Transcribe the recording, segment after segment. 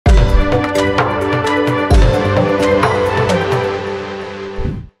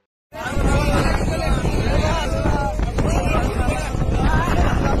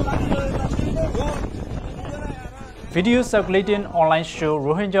Videos circulating online show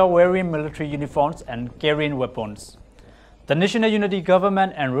Rohingya wearing military uniforms and carrying weapons. The National Unity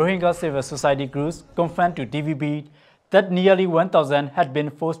Government and Rohingya civil society groups confirmed to DVB that nearly 1,000 had been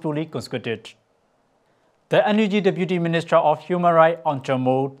forcefully conscripted. The NUG Deputy Minister of Human Rights,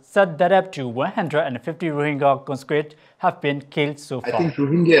 Aung said that up to 150 Rohingya conscripts have been killed so far. I think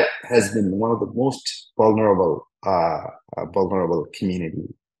Rohingya has been one of the most vulnerable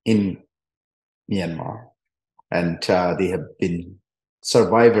community in Myanmar, and they have been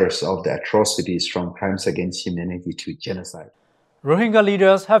survivors of the atrocities from crimes against humanity to genocide. Rohingya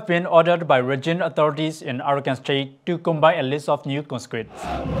leaders have been ordered by regional authorities in Rakhine State to combine a list of new conscripts.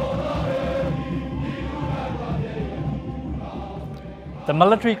 The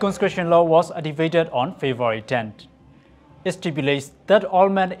military conscription law was activated on February 10th. It stipulates that all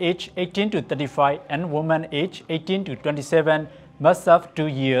men aged 18 to 35 and women aged 18 to 27 must serve 2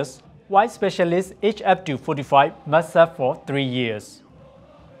 years, while specialists aged up to 45 must serve for 3 years.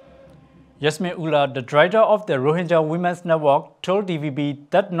 Yasmin Ullah, the director of the Rohingya Women's Network, told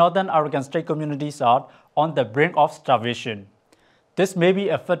DVB that northern Rakhine State communities are on the brink of starvation. This may be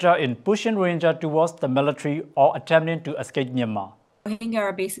a factor in pushing Rohingya towards the military or attempting to escape Myanmar. Rohingya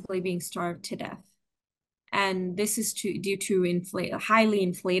are basically being starved to death. And this is due to a highly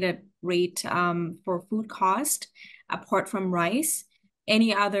inflated rate for food cost, apart from rice.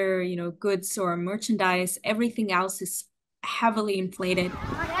 Any other goods or merchandise, everything else is heavily inflated.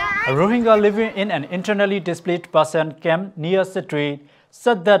 A Rohingya living in an internally displaced person camp near Sitri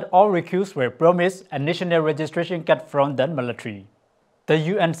said that all recruits were promised a national registration card from the military. The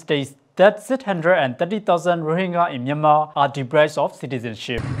UN states that 630,000 Rohingya in Myanmar are deprived of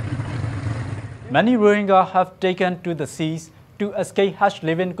citizenship. Many Rohingya have taken to the seas to escape harsh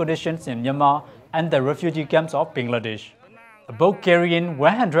living conditions in Myanmar and the refugee camps of Bangladesh. A boat carrying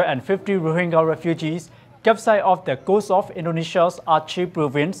 150 Rohingya refugees capsized off the coast of Indonesia's Aceh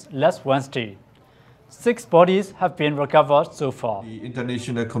province last Wednesday. 6 bodies have been recovered so far. The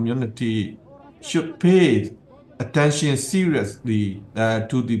international community should pay attention seriously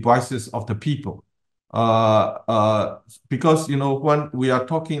to the voices of the people. Because, when we are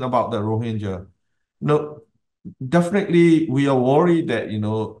talking about the Rohingya, definitely we are worried that,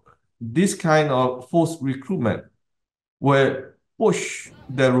 this kind of forced recruitment will push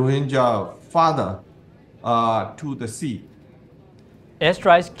the Rohingya further to the sea.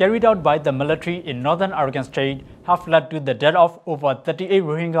 Airstrikes carried out by the military in northern Rakhine State have led to the death of over 38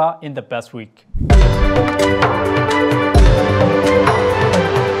 Rohingya in the past week.